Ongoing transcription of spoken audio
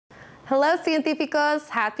Hello, científicos.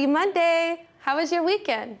 Happy Monday. How was your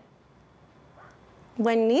weekend?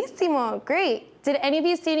 Buenísimo. Great. Did any of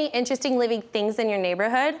you see any interesting living things in your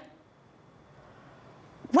neighborhood?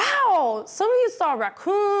 Wow, some of you saw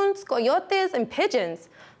raccoons, coyotes, and pigeons.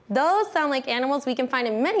 Those sound like animals we can find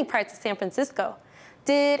in many parts of San Francisco.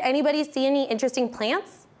 Did anybody see any interesting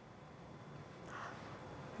plants?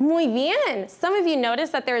 Muy bien. Some of you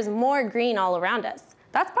noticed that there is more green all around us.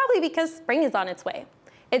 That's probably because spring is on its way.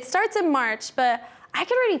 It starts in March, but I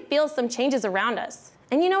can already feel some changes around us.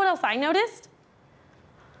 And you know what else I noticed?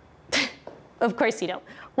 Of course you don't.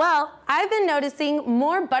 Well, I've been noticing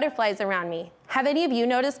more butterflies around me. Have any of you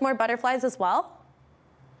noticed more butterflies as well?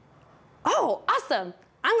 Oh, awesome.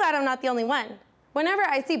 I'm glad I'm not the only one. Whenever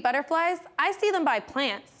I see butterflies, I see them by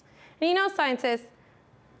plants. And you know, scientists,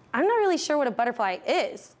 I'm not really sure what a butterfly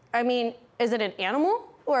is. I mean, is it an animal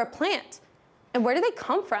or a plant? And where do they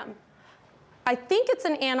come from? I think it's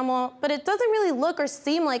an animal, but it doesn't really look or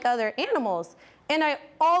seem like other animals. And I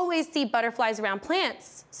always see butterflies around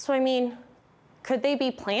plants. So I mean, could they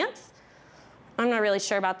be plants? I'm not really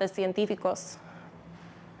sure about this, científicos.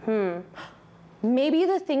 Maybe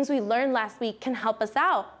the things we learned last week can help us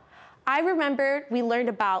out. I remembered we learned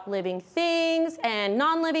about living things and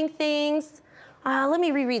non-living things. Let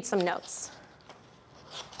me reread some notes.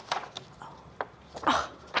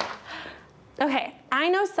 Okay, I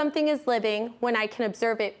know something is living when I can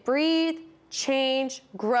observe it breathe, change,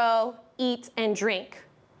 grow, eat, and drink.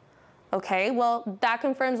 Okay, well, that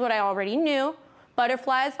confirms what I already knew.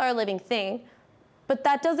 Butterflies are a living thing, but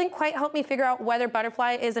that doesn't quite help me figure out whether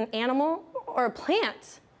butterfly is an animal or a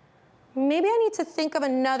plant. Maybe I need to think of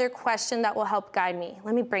another question that will help guide me.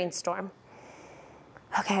 Let me brainstorm.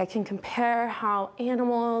 Okay, I can compare how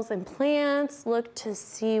animals and plants look to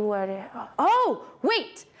see what it... Oh,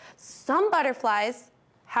 wait! Some butterflies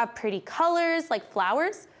have pretty colors like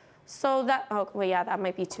flowers, so that... Oh, wait, yeah, that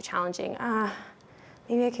might be too challenging.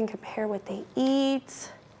 Maybe I can compare what they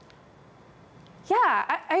eat.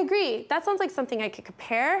 Yeah, I agree. That sounds like something I could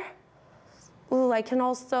compare. Ooh, I can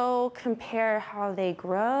also compare how they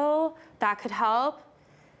grow. That could help.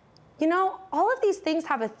 You know, all of these things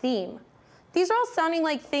have a theme. These are all sounding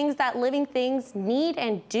like things that living things need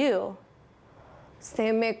and do.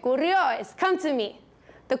 Se me ocurrió, it's come to me.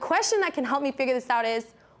 The question that can help me figure this out is,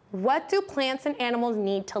 what do plants and animals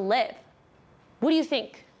need to live? What do you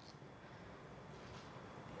think?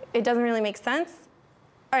 It doesn't really make sense?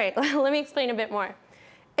 All right, let me explain a bit more.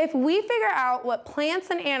 If we figure out what plants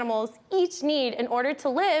and animals each need in order to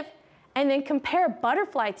live, and then compare a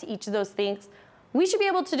butterfly to each of those things, we should be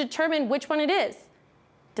able to determine which one it is.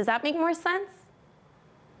 Does that make more sense?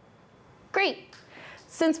 Great.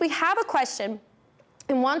 Since we have a question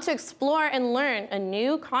and want to explore and learn a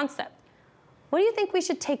new concept, what do you think we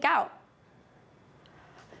should take out?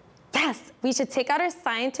 Yes, we should take out our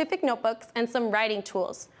scientific notebooks and some writing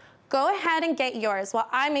tools. Go ahead and get yours while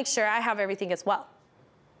I make sure I have everything as well.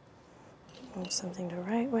 Something to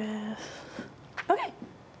write with. Okay.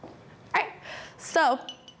 All right. So,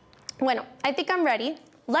 bueno, I think I'm ready.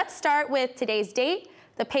 Let's start with today's date,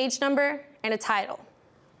 the page number, and a title.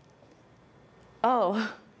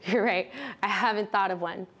 Oh, you're right. I haven't thought of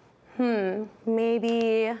one.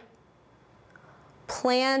 Maybe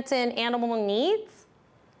plant and animal needs?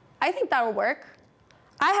 I think that will work.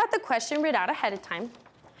 I had the question read out ahead of time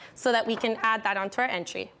so that we can add that onto our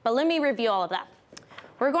entry. But let me review all of that.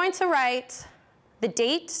 We're going to write the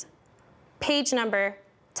date, page number,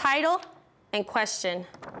 title, and question.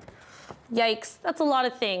 Yikes, that's a lot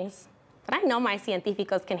of things. But I know my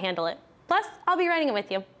científicos can handle it. Plus, I'll be writing it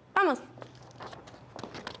with you. Vamos.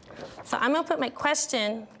 So I'm gonna put my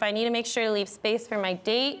question, but I need to make sure to leave space for my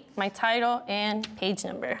date, my title, and page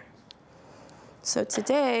number. So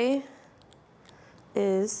today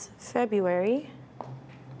is February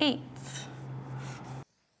 8th.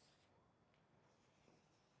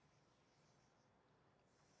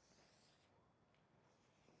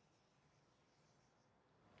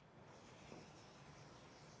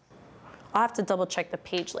 I'll have to double check the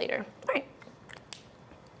page later. All right.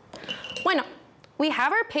 Bueno, we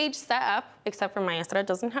have our page set up, except for Maestra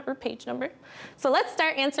doesn't have her page number. So let's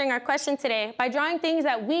start answering our question today by drawing things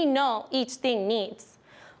that we know each thing needs.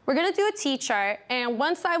 We're gonna do a T-chart, and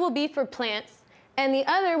one side will be for plants, and the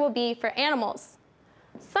other will be for animals.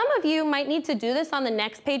 Some of you might need to do this on the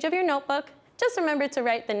next page of your notebook. Just remember to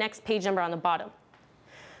write the next page number on the bottom.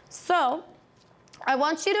 So I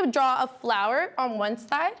want you to draw a flower on one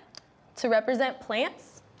side to represent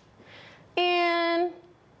plants, and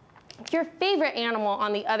your favorite animal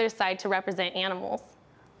on the other side to represent animals.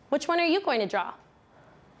 Which one are you going to draw?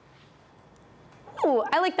 Ooh,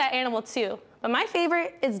 I like that animal too. but my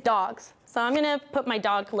favorite is dogs. So I'm gonna put my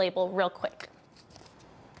dog label real quick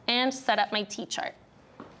and set up my T-chart.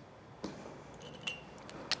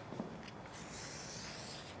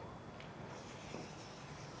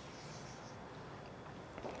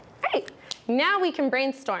 Great, now we can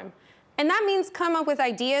brainstorm. And that means come up with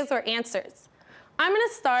ideas or answers. I'm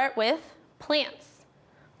gonna start with plants.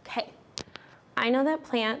 Okay, I know that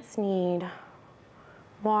plants need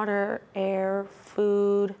water, air,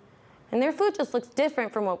 food, and their food just looks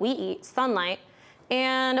different from what we eat, sunlight,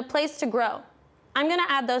 and a place to grow. I'm gonna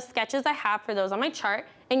add those sketches I have for those on my chart,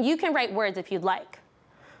 and you can write words if you'd like.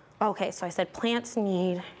 Okay, so I said plants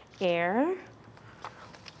need air,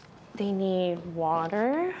 they need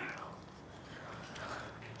water,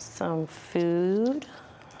 some food,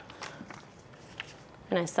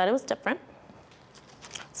 and I said it was different,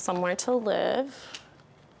 somewhere to live,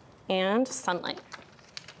 and sunlight.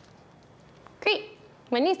 Great,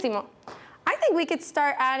 buenísimo. I think we could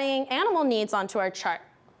start adding animal needs onto our chart.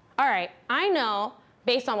 All right, I know,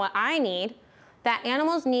 based on what I need, that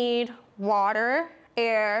animals need water,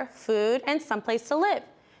 air, food, and someplace to live,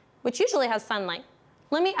 which usually has sunlight.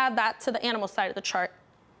 Let me add that to the animal side of the chart.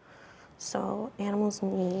 So animals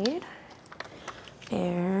need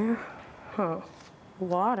air,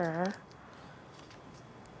 water,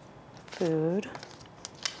 food,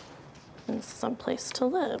 and someplace to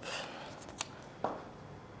live.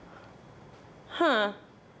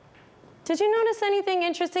 Did you notice anything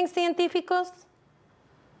interesting, científicos?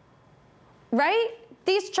 Right?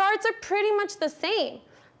 These charts are pretty much the same.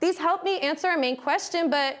 These help me answer our main question,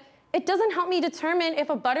 but it doesn't help me determine if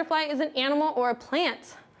a butterfly is an animal or a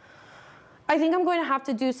plant. I think I'm going to have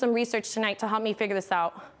to do some research tonight to help me figure this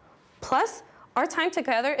out. Plus, our time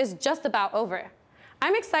together is just about over.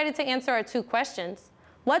 I'm excited to answer our 2 questions.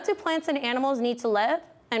 What do plants and animals need to live?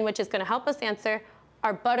 And which is going to help us answer,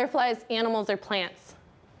 are butterflies animals or plants?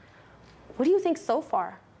 What do you think so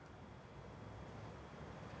far?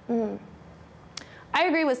 I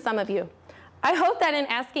agree with some of you. I hope that in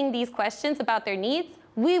asking these questions about their needs,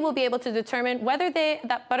 we will be able to determine whether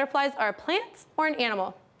that butterflies are plants or an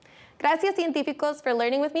animal. Gracias, científicos, for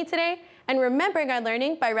learning with me today and remembering our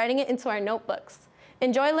learning by writing it into our notebooks.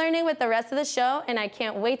 Enjoy learning with the rest of the show, and I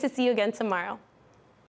can't wait to see you again tomorrow.